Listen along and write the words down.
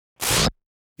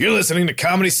You're listening to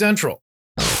Comedy Central.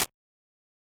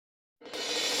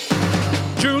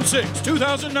 June 6,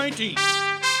 2019.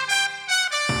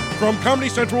 From Comedy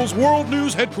Central's World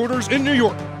News headquarters in New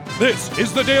York, this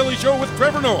is The Daily Show with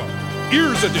Trevor Noah,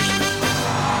 Ears Edition.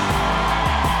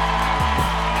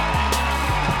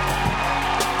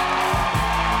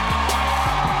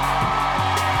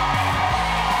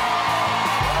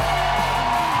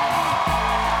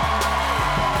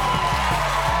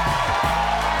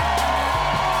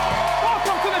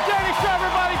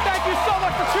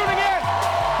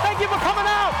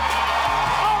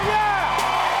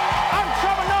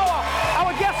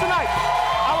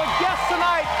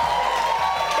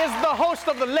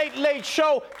 Of the Late Late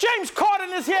Show, James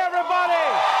Corden is here, everybody!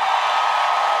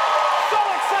 So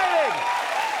exciting!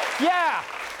 Yeah,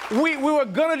 we were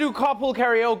gonna do carpool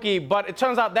karaoke, but it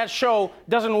turns out that show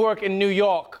doesn't work in New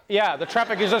York. Yeah, the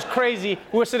traffic is just crazy.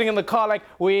 We're sitting in the car like,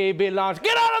 we belong.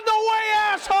 Get out of the way,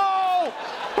 asshole!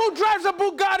 Who drives a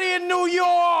Bugatti in New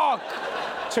York?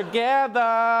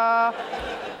 Together.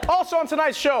 Also on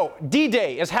tonight's show,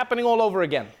 D-Day is happening all over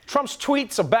again. Trump's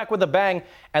tweets are back with a bang,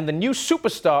 and the new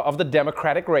superstar of the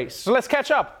Democratic race. So let's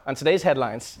catch up on today's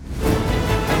headlines.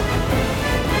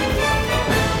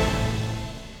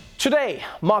 Today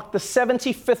marked the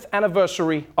 75th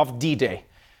anniversary of D-Day,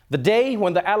 the day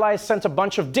when the Allies sent a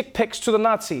bunch of dick pics to the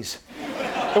Nazis.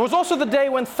 It was also the day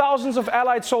when thousands of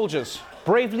Allied soldiers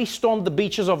bravely stormed the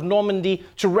beaches of Normandy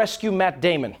to rescue Matt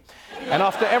Damon. And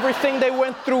after everything they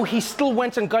went through, he still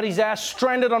went and got his ass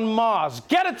stranded on Mars.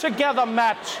 Get it together,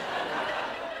 Matt!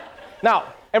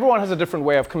 Now, everyone has a different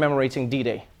way of commemorating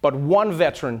D-Day, but one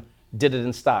veteran did it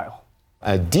in style.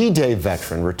 A D-Day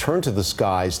veteran returned to the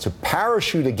skies to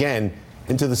parachute again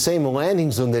into the same landing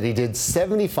zone that he did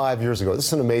 75 years ago. This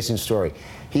is an amazing story.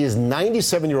 He is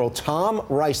 97-year-old Tom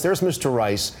Rice. There's Mr.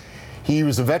 Rice. He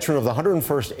was a veteran of the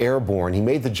 101st Airborne. He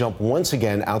made the jump once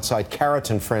again outside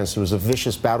Carrollton, France. It was a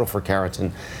vicious battle for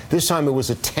Carrollton. This time it was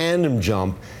a tandem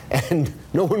jump, and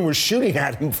no one was shooting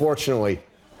at him, fortunately.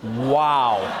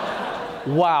 Wow,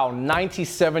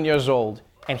 97 years old,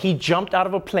 and he jumped out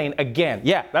of a plane again.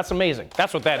 Yeah, that's amazing.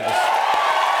 That's what that is.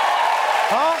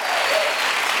 Huh?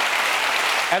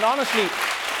 And honestly,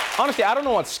 I don't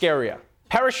know what's scarier.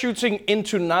 Parachuting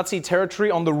into Nazi territory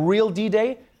on the real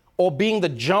D-Day, or being the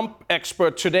jump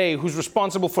expert today who's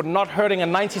responsible for not hurting a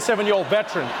 97-year-old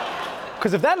veteran.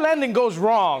 Because if that landing goes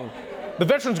wrong, the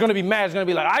veteran's gonna be mad. He's gonna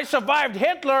be like, I survived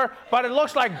Hitler, but it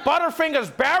looks like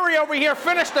Butterfingers Barry over here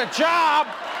finished the job.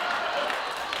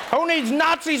 Who needs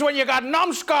Nazis when you got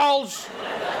numbskulls?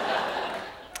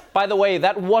 By the way,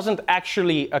 that wasn't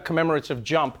actually a commemorative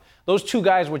jump. Those two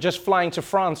guys were just flying to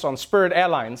France on Spirit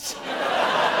Airlines.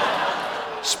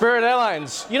 Spirit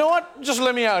Airlines, you know what? Just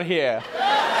let me out here.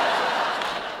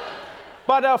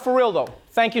 But for real though,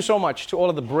 thank you so much to all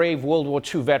of the brave World War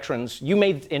II veterans. You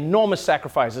made enormous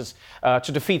sacrifices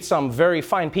to defeat some very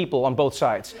fine people on both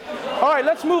sides. All right,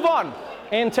 let's move on.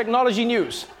 In technology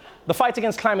news, the fight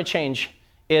against climate change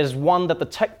is one that the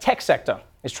tech sector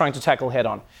is trying to tackle head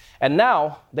on. And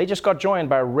now, they just got joined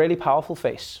by a really powerful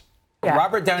face. Yeah.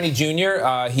 Robert Downey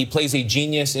Jr., he plays a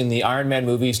genius in the Iron Man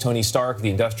movies, Tony Stark, the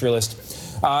industrialist.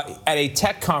 At a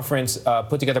tech conference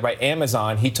put together by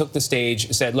Amazon, he took the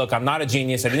stage, said, look, I'm not a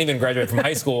genius. I didn't even graduate from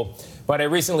high school, but I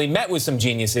recently met with some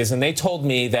geniuses, and they told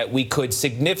me that we could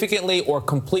significantly or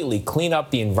completely clean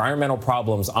up the environmental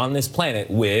problems on this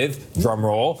planet with,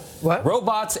 drumroll,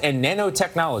 robots and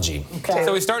nanotechnology. Okay.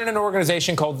 So we started an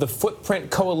organization called the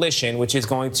Footprint Coalition, which is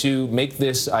going to make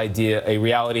this idea a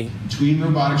reality. Between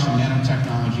robotics and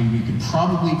nanotechnology, we could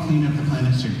probably clean up the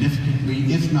planet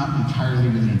significantly, if not entirely,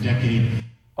 within a decade.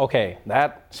 Okay,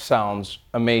 that sounds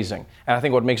amazing. And I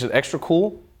think what makes it extra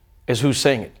cool is who's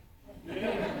saying it.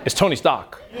 It's Tony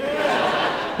Stark.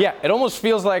 Yeah, it almost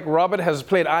feels like Robert has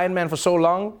played Iron Man for so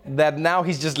long that now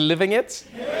he's just living it.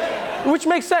 Which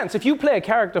makes sense. If you play a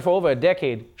character for over a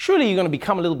decade, surely you're going to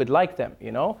become a little bit like them,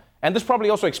 you know? And this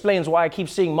probably also explains why I keep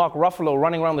seeing Mark Ruffalo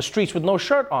running around the streets with no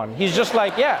shirt on. He's just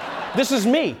like, yeah, this is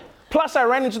me. Plus, I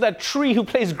ran into that tree who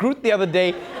plays Groot the other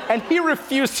day, and he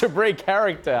refused to break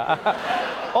character.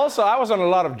 Also, I was on a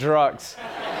lot of drugs.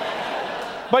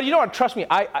 But you know what, trust me,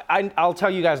 I'll tell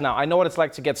you guys now, I know what it's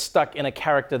like to get stuck in a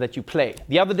character that you play.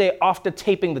 The other day, after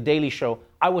taping The Daily Show,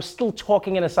 I was still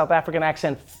talking in a South African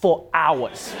accent for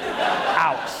hours.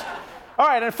 All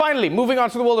right, and finally, moving on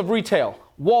to the world of retail,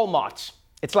 Walmart.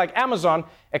 It's like Amazon,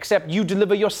 except you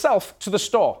deliver yourself to the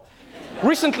store.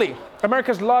 Recently,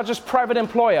 America's largest private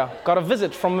employer got a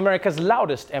visit from America's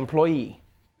loudest employee.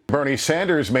 Bernie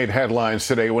Sanders made headlines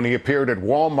today when he appeared at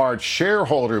Walmart's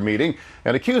shareholder meeting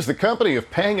and accused the company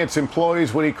of paying its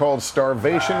employees what he called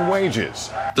starvation wages.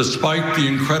 Despite the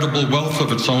incredible wealth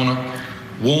of its owner,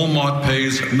 Walmart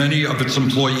pays many of its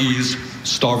employees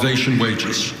starvation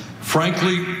wages.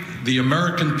 Frankly, the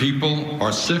American people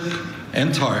are sick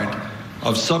and tired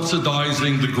of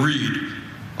subsidizing the greed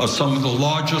of some of the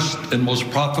largest and most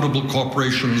profitable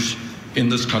corporations in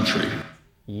this country.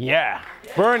 Yeah,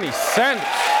 Bernie Sanders.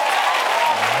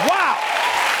 Wow!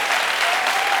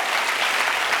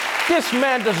 This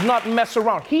man does not mess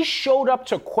around. He showed up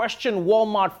to question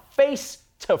Walmart face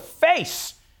to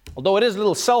face. Although it is a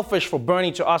little selfish for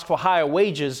Bernie to ask for higher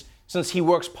wages since he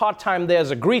works part-time there as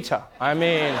a greeter. I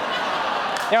mean,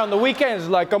 yeah, on the weekends,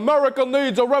 like, America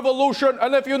needs a revolution,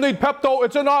 and if you need Pepto,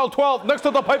 it's in aisle 12 next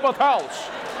to the paper towels.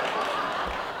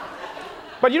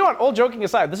 But you know what, all joking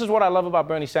aside, this is what I love about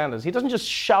Bernie Sanders. He doesn't just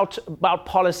shout about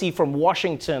policy from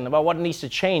Washington, about what needs to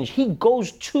change. He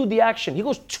goes to the action. He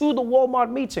goes to the Walmart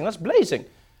meeting. That's blazing.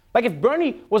 Like, if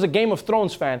Bernie was a Game of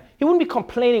Thrones fan, he wouldn't be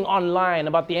complaining online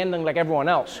about the ending like everyone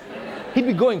else. He'd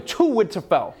be going to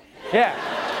Winterfell. Yeah.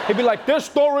 He'd be like, this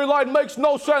storyline makes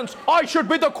no sense. I should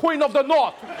be the Queen of the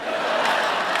North.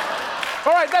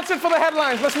 All right, that's it for the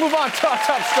headlines. Let's move on to our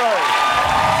top story.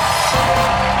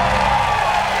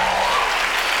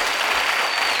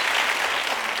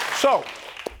 So,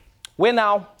 we're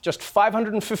now just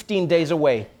 515 days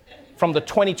away from the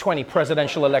 2020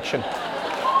 presidential election,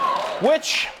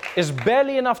 which is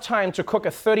barely enough time to cook a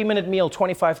 30-minute meal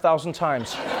 25,000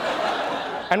 times.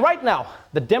 And right now,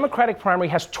 the Democratic primary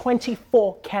has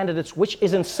 24 candidates, which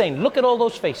is insane. Look at all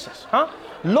those faces, huh?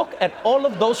 Look at all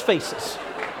of those faces.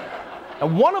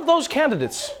 And one of those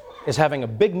candidates is having a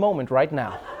big moment right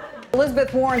now.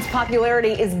 Elizabeth Warren's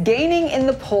popularity is gaining in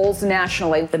the polls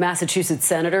nationally. The Massachusetts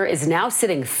senator is now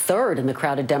sitting third in the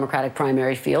crowded Democratic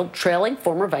primary field, trailing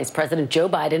former Vice President Joe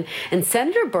Biden and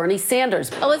Senator Bernie Sanders.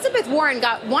 Elizabeth Warren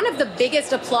got one of the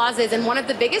biggest applauses and one of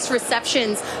the biggest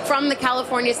receptions from the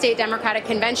California State Democratic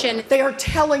Convention. They are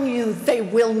telling you they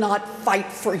will not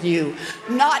fight for you.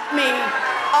 Not me.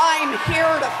 I'm here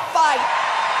to fight.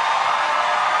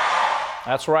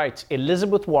 That's right.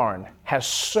 Elizabeth Warren has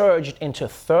surged into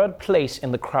third place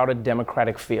in the crowded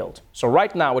Democratic field. So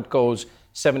right now it goes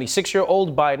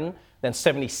 76-year-old Biden, then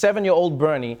 77-year-old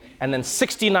Bernie, and then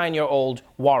 69-year-old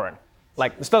Warren.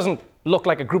 Like, this doesn't look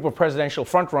like a group of presidential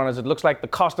frontrunners. It looks like the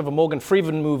cast of a Morgan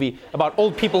Freeman movie about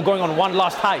old people going on one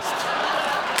last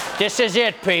heist. This is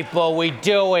it, people. We're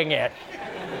doing it.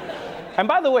 And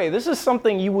by the way, this is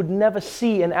something you would never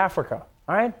see in Africa,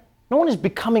 all right? No one is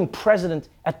becoming president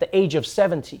at the age of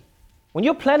 70. When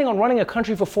you're planning on running a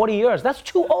country for 40 years, that's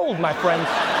too old, my friends.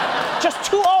 Just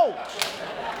too old.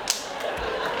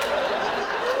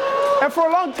 And for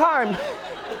a long time,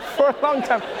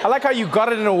 I like how you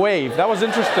got it in a wave. That was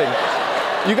interesting.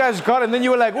 You guys got it, and then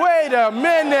you were like, wait a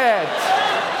minute.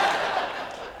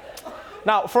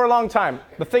 Now, for a long time,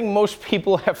 the thing most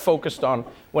people have focused on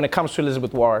when it comes to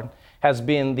Elizabeth Warren has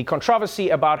been the controversy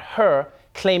about her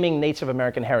claiming Native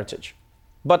American heritage.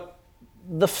 But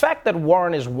the fact that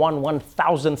Warren is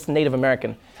 1/1000th Native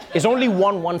American is only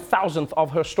 1/1000th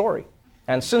of her story.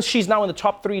 And since she's now in the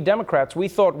top 3 Democrats, we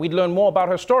thought we'd learn more about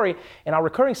her story in our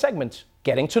recurring segment,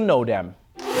 Getting to Know Them.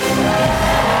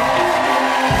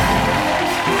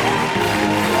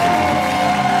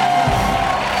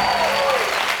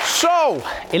 So,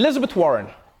 Elizabeth Warren.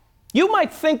 You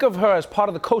might think of her as part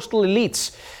of the coastal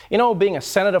elites, you know, being a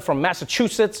senator from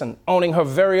Massachusetts and owning her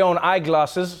very own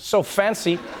eyeglasses, so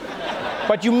fancy.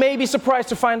 But you may be surprised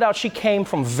to find out she came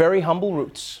from very humble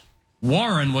roots.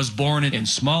 Warren was born in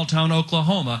small-town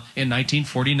Oklahoma in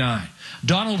 1949.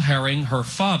 Donald Herring, her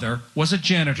father, was a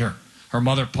janitor. Her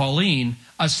mother, Pauline,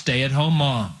 a stay-at-home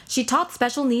mom. She taught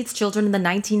special needs children in the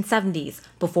 1970s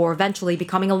before eventually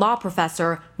becoming a law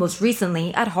professor, most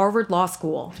recently at Harvard Law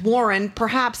School. Warren,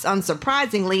 perhaps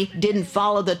unsurprisingly, didn't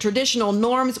follow the traditional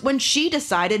norms when she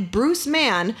decided Bruce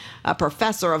Mann, a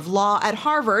professor of law at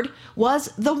Harvard,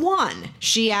 was the one.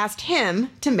 She asked him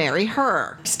to marry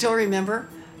her. Still remember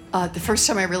the first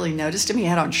time I really noticed him, he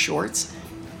had on shorts.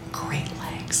 Great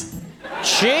legs.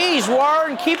 Jeez,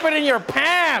 Warren, keep it in your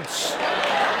pants.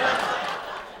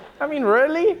 I mean,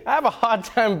 really? I have a hard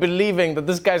time believing that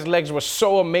this guy's legs were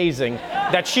so amazing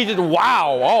that she did,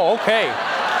 wow, oh, okay.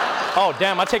 Oh,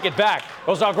 damn, I take it back.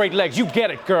 Those are great legs. You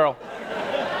get it, girl.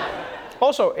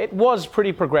 Also, it was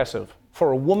pretty progressive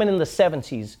for a woman in the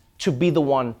 70s to be the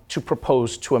one to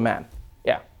propose to a man.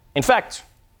 Yeah. In fact,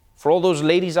 for all those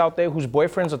ladies out there whose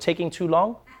boyfriends are taking too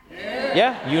long,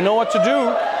 yeah, you know what to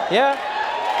do. Yeah.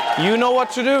 You know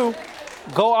what to do.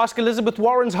 Go ask Elizabeth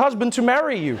Warren's husband to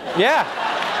marry you. Yeah.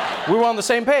 We were on the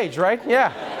same page, right?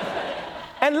 Yeah.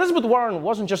 And Elizabeth Warren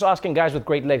wasn't just asking guys with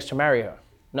great legs to marry her.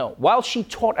 No, while she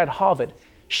taught at Harvard,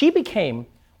 she became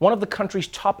one of the country's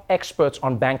top experts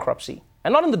on bankruptcy.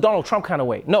 And not in the Donald Trump kind of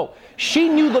way. No, she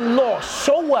knew the law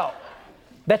so well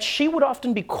that she would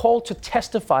often be called to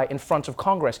testify in front of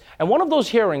Congress. And one of those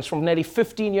hearings from nearly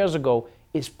 15 years ago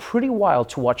is pretty wild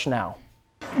to watch now.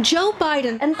 Joe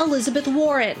Biden and Elizabeth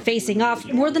Warren facing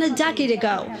off more than a decade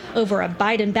ago over a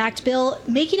Biden-backed bill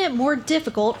making it more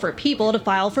difficult for people to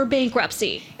file for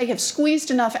bankruptcy. They have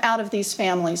squeezed enough out of these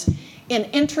families in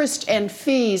interest and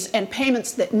fees and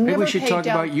payments that never paid down. Maybe we should talk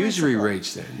about usury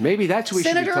rates then. Maybe that's what we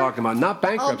should be talking about, not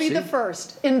bankruptcy. I'll be the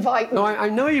first. Invite me. No, I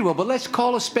know you will, but let's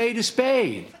call a spade a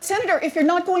spade. Senator, if you're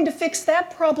not going to fix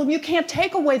that problem, you can't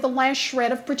take away the last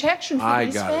shred of protection for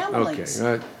these families.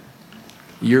 Okay.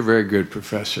 You're very good,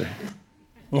 Professor.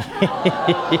 I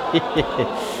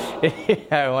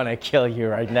want to kill you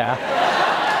right now.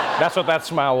 That's what that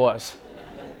smile was.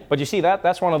 But you see,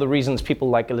 that's one of the reasons people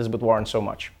like Elizabeth Warren so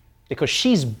much. Because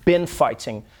she's been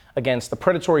fighting against the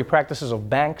predatory practices of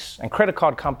banks and credit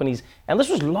card companies, and this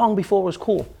was long before it was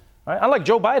cool. Right? Unlike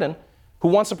Joe Biden, who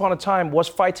once upon a time was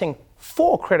fighting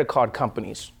for credit card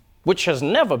companies, which has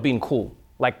never been cool,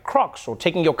 like Crocs or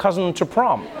taking your cousin to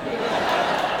prom.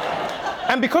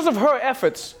 And because of her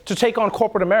efforts to take on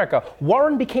corporate America,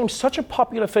 Warren became such a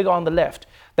popular figure on the left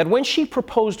that when she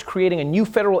proposed creating a new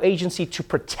federal agency to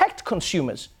protect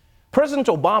consumers, President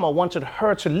Obama wanted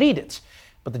her to lead it.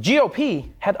 But the GOP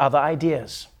had other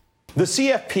ideas. The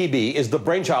CFPB is the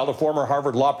brainchild of former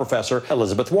Harvard law professor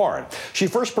Elizabeth Warren. She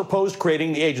first proposed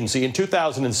creating the agency in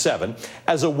 2007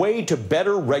 as a way to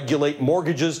better regulate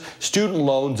mortgages, student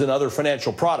loans, and other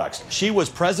financial products. She was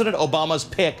President Obama's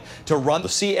pick to run the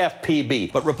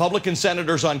CFPB, but Republican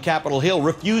senators on Capitol Hill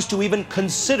refused to even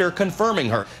consider confirming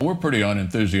her. We're pretty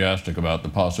unenthusiastic about the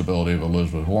possibility of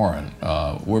Elizabeth Warren.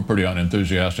 We're pretty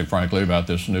unenthusiastic, frankly, about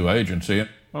this new agency.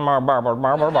 Why am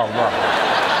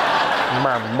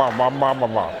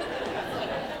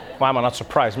I not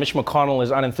surprised? Mitch McConnell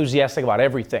is unenthusiastic about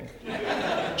everything.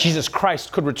 Jesus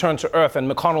Christ could return to Earth and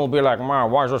McConnell will be like,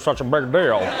 man, why is this such a big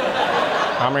deal?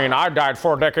 I mean, I died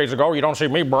 4 decades ago. You don't see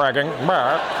me bragging.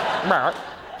 I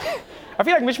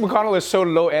feel like Mitch McConnell is so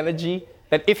low energy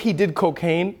that if he did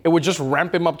cocaine, it would just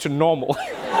ramp him up to normal.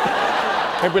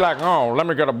 He'd be like, oh, let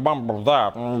me get a bump of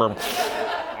that.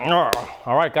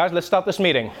 All right, guys, let's start this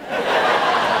meeting.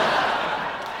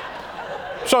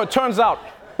 So it turns out,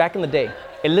 back in the day,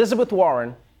 Elizabeth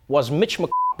Warren was Mitch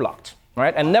McBlocked,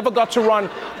 right? And never got to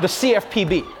run the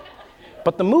CFPB.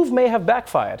 But the move may have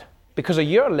backfired because a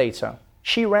year later,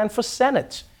 she ran for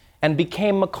Senate and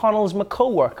became McConnell's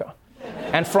co-worker.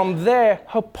 And from there,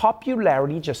 her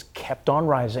popularity just kept on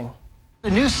rising. The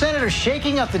new senator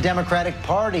shaking up the Democratic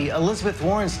Party. Elizabeth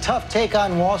Warren's tough take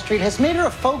on Wall Street has made her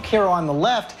a folk hero on the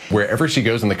left. Wherever she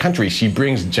goes in the country, she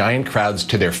brings giant crowds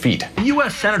to their feet.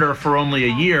 U.S. Senator for only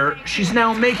a year, she's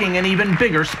now making an even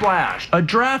bigger splash. A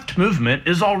draft movement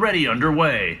is already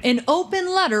underway. An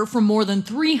open letter from more than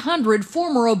 300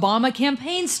 former Obama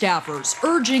campaign staffers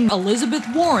urging Elizabeth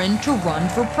Warren to run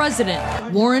for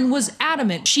president. Warren was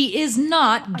adamant she is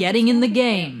not getting in the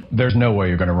game. There's no way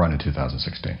you're going to run in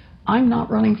 2016. I'm not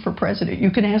running for president.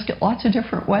 You can ask it lots of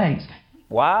different ways.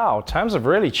 Wow, times have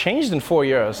really changed in 4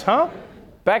 years, huh?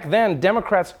 Back then,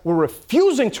 Democrats were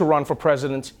refusing to run for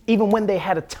president even when they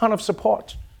had a ton of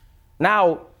support.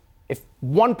 Now, if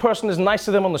one person is nice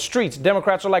to them on the streets,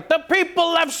 Democrats are like, the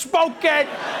people have spoken!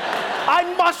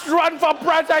 I must run for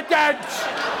president!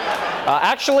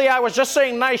 Actually, I was just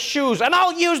saying nice shoes, and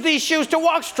I'll use these shoes to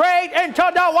walk straight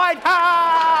into the White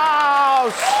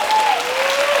House!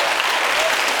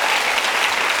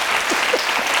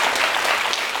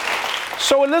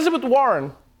 So Elizabeth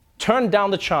Warren turned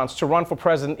down the chance to run for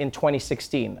president in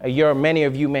 2016, a year many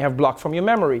of you may have blocked from your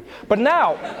memory. But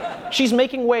now, she's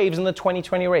making waves in the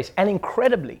 2020 race. And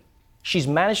incredibly, she's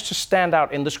managed to stand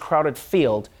out in this crowded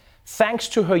field thanks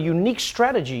to her unique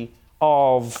strategy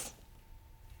of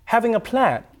having a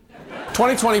plan.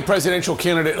 2020 presidential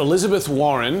candidate Elizabeth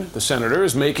Warren, the senator,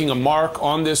 is making a mark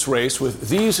on this race with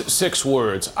these 6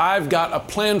 words. I've got a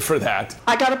plan for that.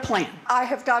 I got a plan. I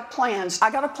have got plans. I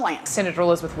got a plan. Senator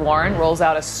Elizabeth Warren rolls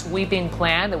out a sweeping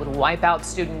plan that would wipe out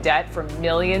student debt for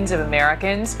millions of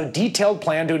Americans. A detailed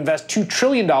plan to invest $2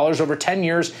 trillion over 10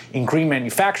 years in green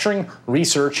manufacturing,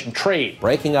 research, and trade.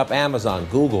 Breaking up Amazon,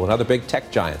 Google, and other big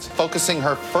tech giants. Focusing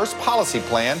her first policy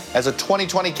plan as a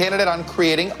 2020 candidate on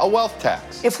creating a wealth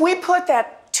tax. If we put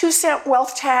that 2-cent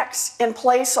wealth tax in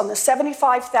place on the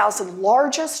 75,000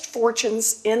 largest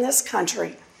fortunes in this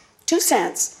country, 2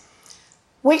 cents,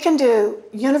 we can do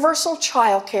universal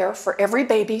child care for every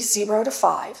baby 0 to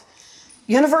 5.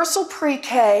 universal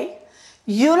pre-K,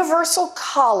 universal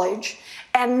college,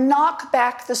 and knock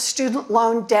back the student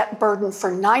loan debt burden for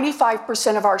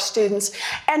 95% of our students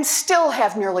and still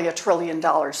have nearly $1 trillion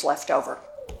left over.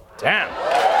 Damn.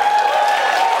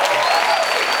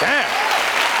 Damn.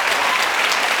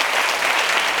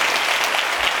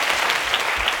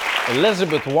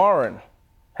 Elizabeth Warren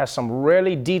has some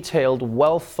really detailed,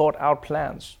 well thought out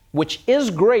plans, which is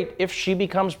great if she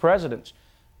becomes president.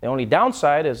 The only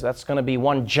downside is that's going to be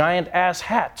one giant ass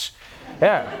hat.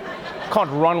 Yeah,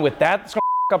 can't run with that. It's going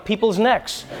to up people's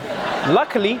necks.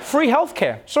 Luckily, free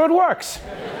healthcare, so it works.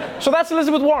 So that's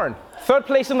Elizabeth Warren, third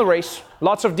place in the race,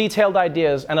 lots of detailed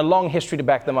ideas and a long history to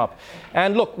back them up.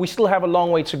 And look, we still have a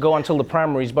long way to go until the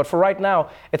primaries, but for right now,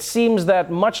 it seems that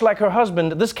much like her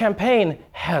husband, this campaign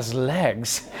has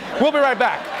legs. We'll be right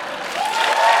back.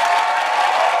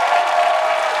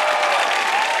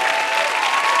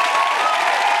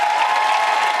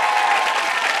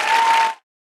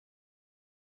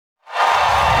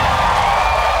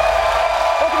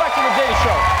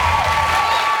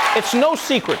 It's no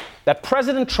secret that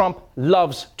President Trump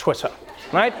loves Twitter,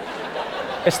 right?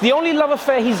 It's the only love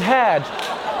affair he's had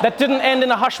that didn't end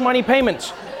in a hush money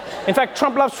payment. In fact,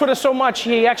 Trump loves Twitter so much,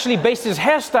 he actually based his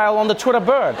hairstyle on the Twitter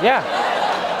bird.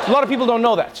 Yeah. A lot of people don't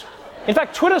know that. In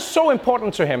fact, Twitter's so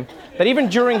important to him that even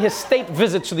during his state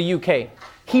visit to the UK,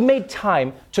 he made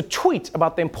time to tweet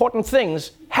about the important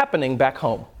things happening back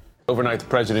home. Overnight, the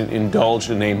president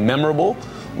indulged in a memorable,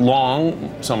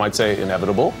 long, some might say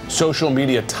inevitable, social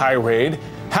media tirade.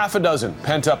 Half a dozen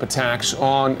pent-up attacks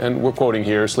on, and we're quoting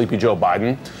here, Sleepy Joe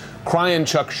Biden, crying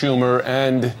Chuck Schumer,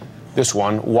 and this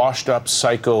one, washed-up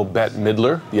psycho Bette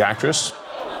Midler, the actress.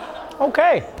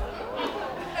 Okay.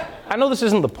 I know this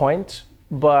isn't the point,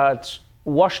 but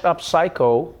washed-up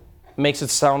psycho makes it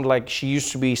sound like she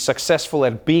used to be successful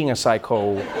at being a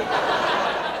psycho,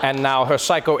 and now her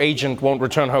psycho agent won't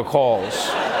return her calls.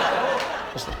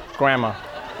 Just grammar.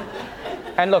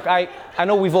 And look, I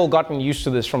know we've all gotten used to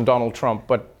this from Donald Trump,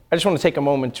 but I just want to take a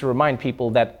moment to remind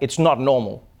people that it's not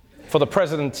normal for the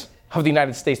President of the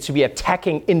United States to be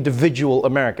attacking individual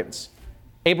Americans.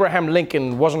 Abraham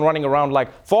Lincoln wasn't running around like,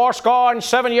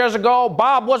 7 years ago,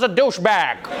 Bob was a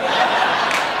douchebag.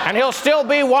 And he'll still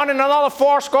be one in another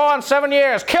 7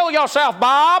 years. Kill yourself,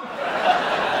 Bob!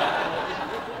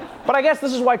 But I guess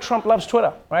this is why Trump loves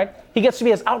Twitter, right? He gets to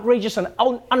be as outrageous and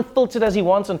unfiltered as he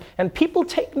wants, and people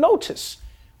take notice.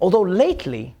 Although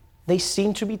lately, they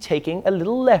seem to be taking a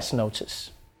little less notice.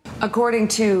 According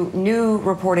to new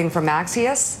reporting from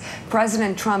Axios,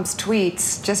 President Trump's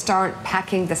tweets just aren't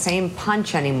packing the same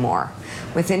punch anymore,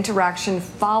 with interaction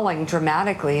falling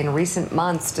dramatically in recent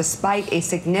months despite a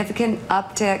significant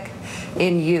uptick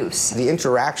in use. The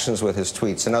interactions with his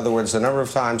tweets, in other words, the number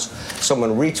of times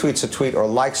someone retweets a tweet or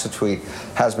likes a tweet,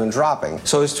 has been dropping.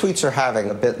 So his tweets are having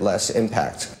a bit less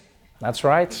impact. That's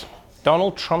right.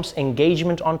 Donald Trump's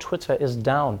engagement on Twitter is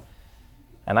down.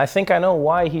 And I think I know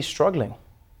why he's struggling.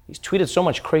 He's tweeted so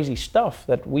much crazy stuff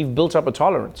that we've built up a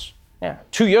tolerance. Yeah,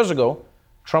 2 years ago,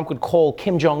 Trump could call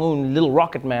Kim Jong-un Little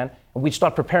Rocket Man, and we'd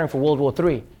start preparing for World War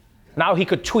III. Now he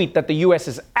could tweet that the US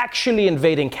is actually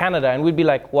invading Canada, and we'd be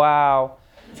like, wow,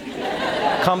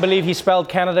 can't believe he spelled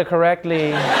Canada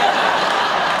correctly.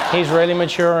 He's really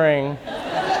maturing.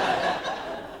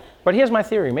 But here's my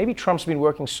theory. Maybe Trump's been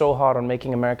working so hard on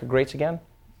making America great again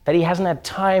that he hasn't had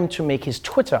time to make his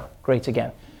Twitter great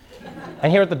again.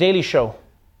 And here at The Daily Show,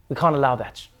 we can't allow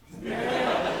that.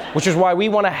 Which is why we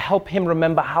want to help him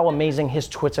remember how amazing his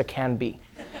Twitter can be.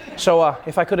 So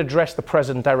if I could address the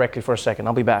president directly for a second,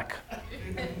 I'll be back.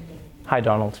 Hi,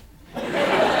 Donald.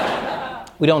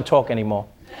 We don't talk anymore.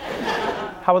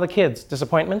 How are the kids?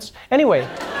 Disappointments? Anyway,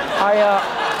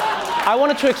 I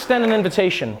wanted to extend an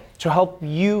invitation to help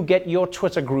you get your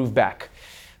Twitter groove back.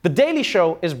 The Daily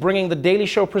Show is bringing The Daily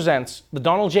Show Presents the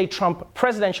Donald J. Trump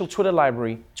Presidential Twitter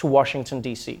Library to Washington,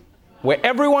 D.C., where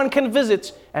everyone can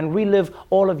visit and relive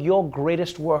all of your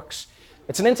greatest works.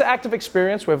 It's an interactive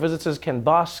experience where visitors can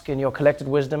bask in your collected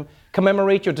wisdom,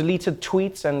 commemorate your deleted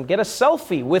tweets, and get a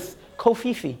selfie with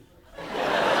Kofifi.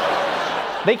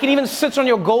 They can even sit on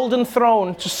your golden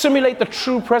throne to simulate the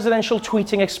true presidential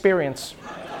tweeting experience.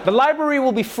 The library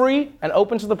will be free and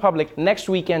open to the public next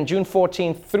weekend, June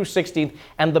 14th through 16th,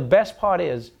 and the best part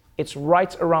is, it's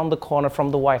right around the corner from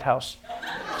the White House.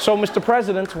 So, Mr.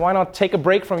 President, why not take a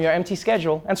break from your empty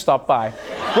schedule and stop by?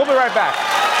 We'll be right back.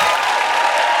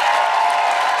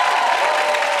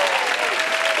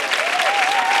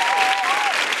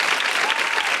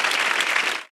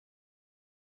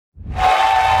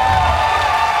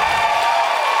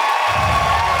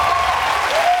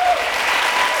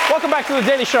 Welcome back to The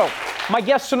Daily Show. My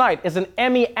guest tonight is an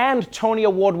Emmy and Tony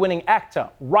Award-winning actor,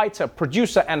 writer,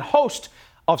 producer, and host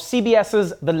of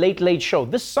CBS's The Late Late Show.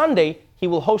 This Sunday, he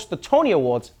will host the Tony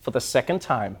Awards for the second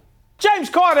time. James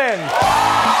Corden!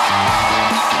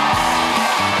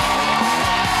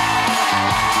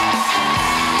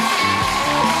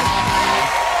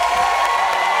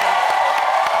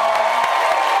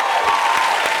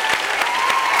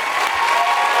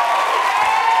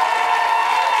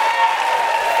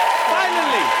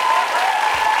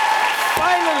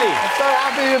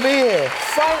 To be here.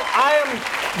 I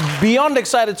am beyond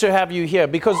excited to have you here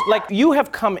because, like, you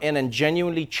have come in and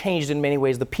genuinely changed in many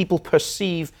ways the people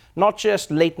perceive not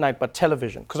just late night but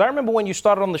television. Because I remember when you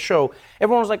started on the show,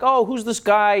 everyone was like, "Oh, who's this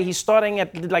guy? He's starting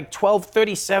at like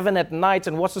 12:37 at night,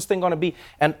 and what's this thing going to be?"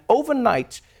 And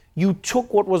overnight, you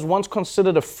took what was once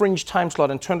considered a fringe time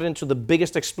slot and turned it into the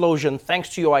biggest explosion thanks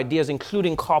to your ideas,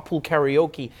 including carpool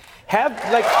karaoke.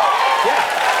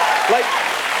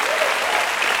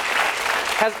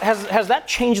 Has that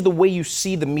changed the way you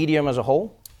see the medium as a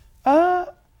whole? I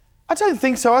don't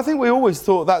think so. I think we always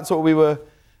thought that's what we were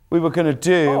going to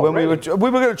do we were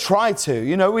going to try to.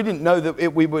 You know, we didn't know that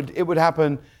it would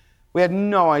happen. We had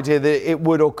no idea that it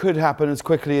would or could happen as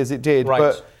quickly as it did.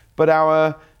 Right. But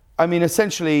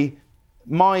essentially,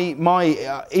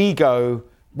 my ego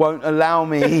won't allow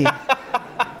me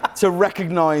to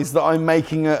recognise that I'm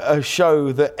making a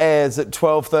show that airs at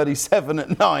 12:37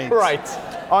 at night. Right.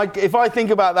 If I think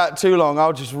about that too long,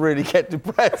 I'll just really get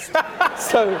depressed.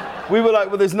 So we were like,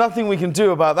 well, there's nothing we can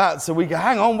do about that. So we go,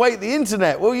 hang on, wait, the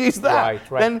internet, we'll use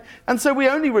that. Right. And so we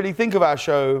only really think of our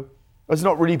show as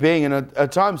not really being in a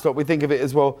time slot. We think of it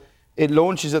as, well, it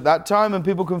launches at that time and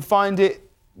people can find it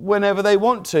whenever they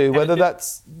want to, whether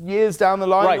that's years down the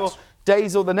line or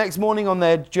days or the next morning on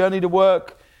their journey to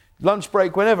work, lunch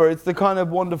break, whenever. It's the kind of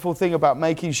wonderful thing about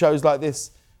making shows like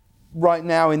this right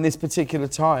now in this particular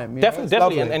time.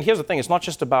 Definitely. And here's the thing, it's not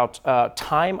just about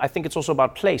time, I think it's also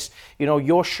about place. You know,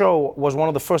 your show was one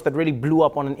of the first that really blew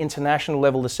up on an international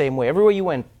level the same way. Everywhere you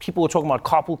went, people were talking about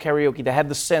carpool karaoke. They had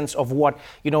the sense of what,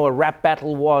 you know, a rap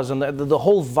battle was, and the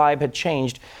whole vibe had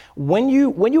changed. When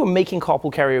you were making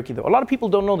carpool karaoke, though, a lot of people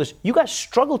don't know this, you guys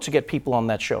struggled to get people on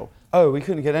that show. Oh, we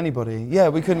couldn't get anybody. Yeah,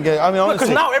 we couldn't get, I mean, honestly.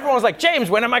 Because now everyone's like, James,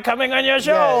 when am I coming on your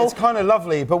show? Yeah, it's kind of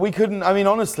lovely, but we couldn't, I mean,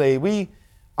 honestly,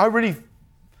 I really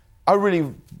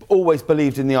always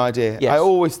believed in the idea. Yes. I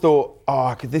always thought,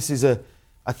 I think this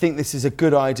is a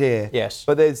good idea. Yes.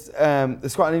 But there's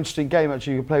quite an interesting game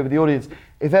actually you can play with the audience.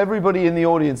 If everybody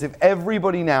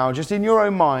now, just in your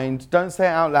own mind, don't say it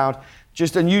out loud,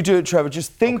 and you do it, Trevor,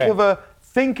 just think of a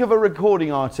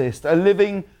recording artist, a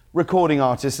living recording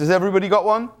artist. Has everybody got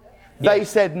one? Yes. They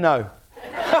said no.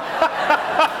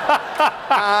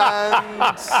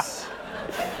 And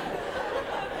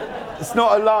it's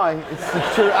not a lie, it's the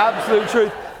true, absolute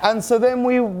truth. And so then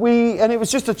and it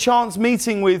was just a chance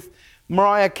meeting with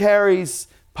Mariah Carey's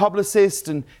publicist,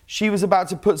 and she was about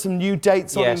to put some new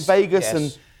dates on in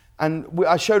Vegas, and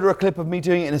I showed her a clip of me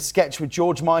doing it in a sketch with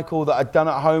George Michael that I'd done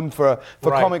at home for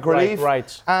comic relief.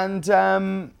 Right. And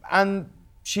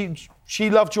she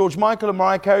loved George Michael, and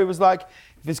Mariah Carey was like,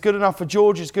 if it's good enough for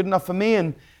George, it's good enough for me,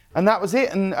 and that was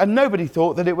it. And nobody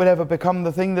thought that it would ever become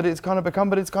the thing that it's kind of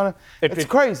become, but it's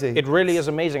crazy. It really is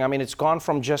amazing. I mean, it's gone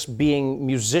from just being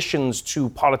musicians to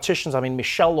politicians. I mean,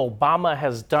 Michelle Obama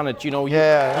has done it. You know, you've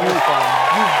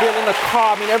been in a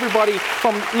car. I mean, everybody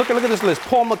from, look at this list.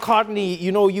 Paul McCartney,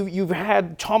 you know, you've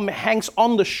had Tom Hanks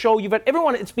on the show. You've had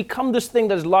everyone. It's become this thing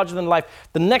that is larger than life.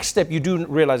 The next step you do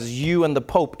realize is you and the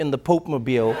Pope in the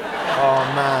Pope-mobile.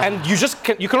 Oh, man. And you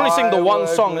can only sing the one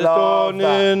song.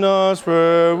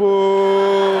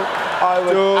 I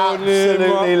would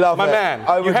absolutely love my it. Man,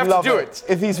 I would you have love to do it.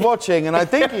 If he's watching, and I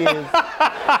think he is.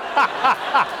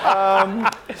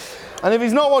 And if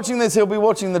he's not watching this, he'll be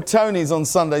watching the Tonys on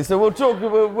Sunday. So we'll talk.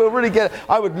 We'll really get it.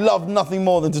 I would love nothing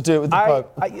more than to do it with the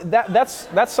Pope.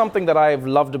 That's something that I've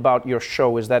loved about your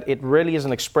show, is that it really is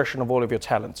an expression of all of your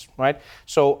talents, right?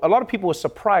 So a lot of people were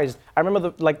surprised. I remember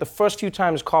the first few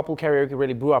times carpool karaoke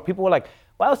really blew up. People were like,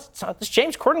 well, this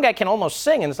James Corden guy can almost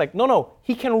sing. And it's like, no,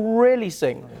 he can really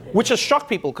sing. Which has shocked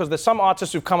people, because there's some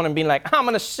artists who've come in and been like, I'm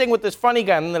going to sing with this funny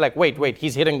guy. And they're like, wait,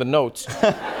 he's hitting the notes.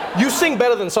 You sing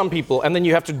better than some people, and then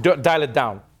you have to dial it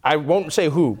down. I won't say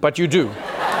who, but you do.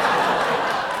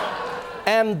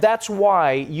 And that's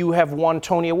why you have won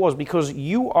Tony Awards, because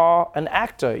you are an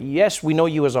actor. Yes, we know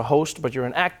you as a host, but you're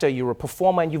an actor, you're a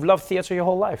performer, and you've loved theatre your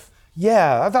whole life.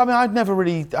 Yeah, I mean, I'd never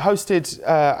really hosted.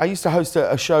 I used to host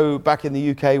a show back in the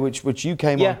UK, which you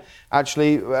came on,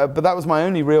 actually. But that was my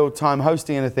only real time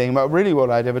hosting anything. But really, what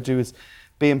I'd ever do is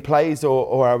be in plays,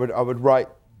 or I would write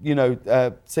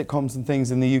sitcoms and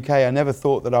things in the UK. I never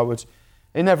thought that I would.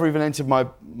 It never even entered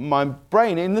my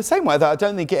brain in the same way that I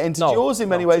don't think it entered yours in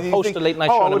many ways. To host a late night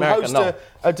show in America, I would host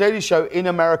a Daily Show in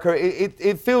America.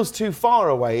 It feels too far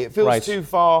away. It feels too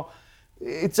far.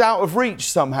 It's out of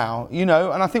reach somehow, and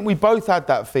I think we both had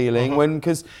that feeling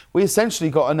because we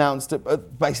essentially got announced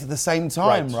at basically the same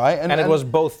time, right? And it was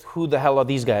both, who the hell are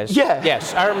these guys? Yeah.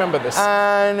 Yes, I remember this.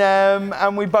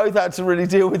 And we both had to really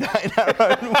deal with that in our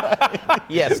own way.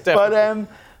 Yes, definitely.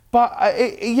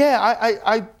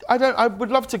 I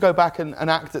would love to go back and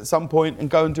act at some point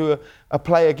and go and do a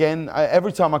play again.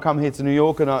 Every time I come here to New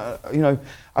York and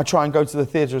I try and go to the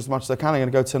theatre as much as I can. I'm going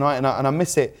to go tonight and I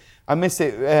miss it. I miss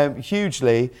it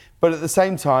hugely, but at the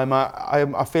same time,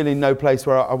 I feel in no place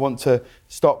where I want to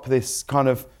stop this kind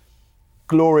of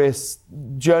glorious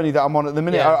journey that I'm on at the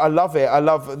minute. Yeah. I love it. I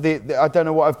love I don't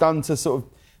know what I've done to sort of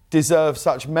deserve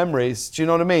such memories. Do you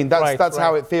know what I mean? That's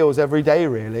how it feels every day,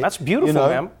 really. That's beautiful,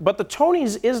 man. But the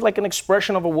Tonys is like an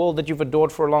expression of a world that you've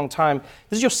adored for a long time.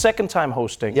 This is your second time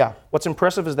hosting. Yeah. What's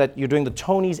impressive is that you're doing the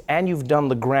Tonys and you've done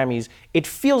the Grammys. It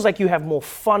feels like you have more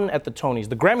fun at the Tonys.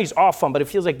 The Grammys are fun, but it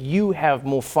feels like you have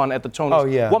more fun at the Tonys. Oh,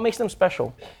 yeah. What makes them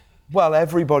special? Well,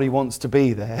 everybody wants to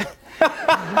be there.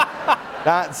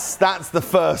 That's the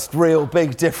first real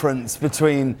big difference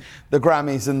between the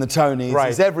Grammys and the Tonys.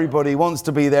 Right. Is everybody wants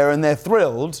to be there and they're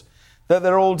thrilled that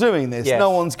they're all doing this. Yes.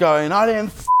 No one's going, I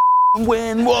didn't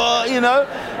win, what,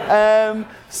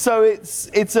 So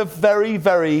it's a very,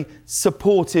 very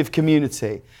supportive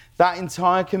community. That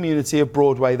entire community of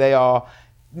Broadway,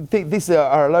 these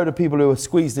are a load of people who are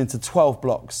squeezed into 12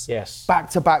 blocks. Yes.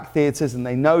 Back-to-back theatres, and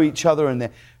they know each other and they're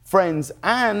friends.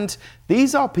 And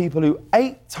these are people who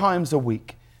 8 times a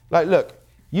week, like, look,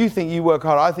 you think you work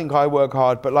hard, I think I work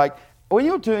hard, but like, when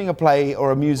you're doing a play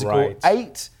or a musical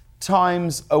 8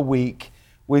 times a week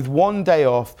with 1 day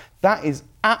off, that is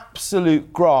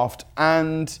absolute graft.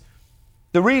 And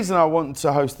the reason I want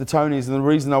to host the Tonys and the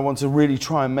reason I want to really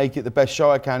try and make it the best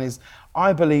show I can is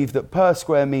I believe that per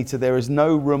square metre there is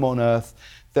no room on earth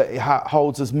that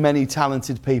holds as many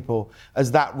talented people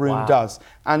as that room does.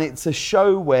 And it's a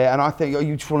show where, and I think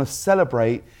you just want to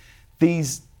celebrate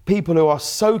these people who are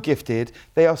so gifted,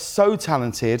 they are so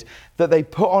talented, that they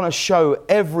put on a show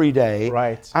every day.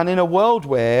 Right. And in a world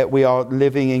where we are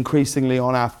living increasingly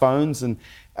on our phones and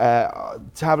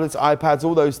tablets, iPads,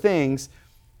 all those things,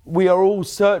 we are all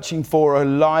searching for a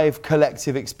live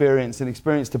collective experience, an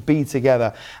experience to be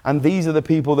together. And these are the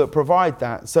people that provide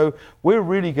that. So we're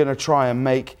really going to try and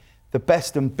make the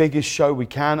best and biggest show we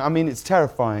can. I mean, it's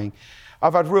terrifying.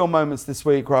 I've had real moments this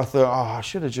week where I thought, I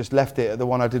should have just left it at the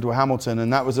one I did with Hamilton,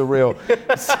 and that was a real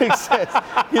success.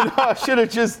 I should have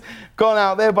just gone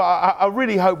out there. But I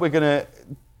really hope we're going to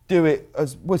do it.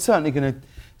 We're certainly going to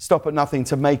stop at nothing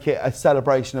to make it a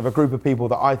celebration of a group of people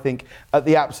that I think, at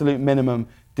the absolute minimum,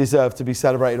 deserve to be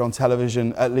celebrated on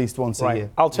television at least once a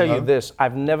year. I'll tell you this,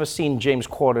 I've never seen James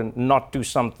Corden not do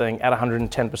something at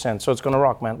 110%, so it's going to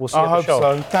rock, man. We'll see you at the show.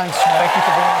 I hope so. Thanks. Thank you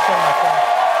for being on the show, my friend.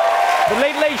 The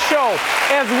Late Late Show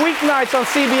airs weeknights on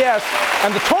CBS,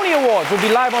 and the Tony Awards will be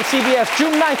live on CBS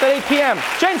June 9th at 8 p.m.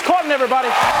 James Corden, everybody.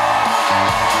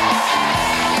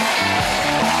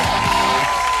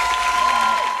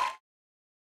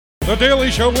 The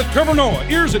Daily Show with Trevor Noah,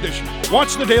 Ears Edition.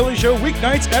 Watch The Daily Show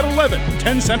weeknights at 11,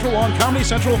 10 Central on Comedy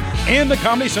Central and the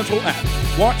Comedy Central app.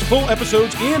 Watch full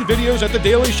episodes and videos at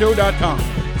thedailyshow.com.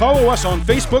 Follow us on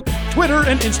Facebook, Twitter,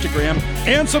 and Instagram,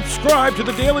 and subscribe to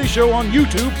The Daily Show on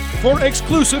YouTube for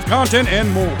exclusive content and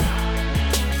more.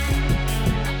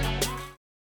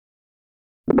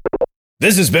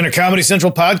 This has been a Comedy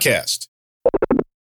Central podcast.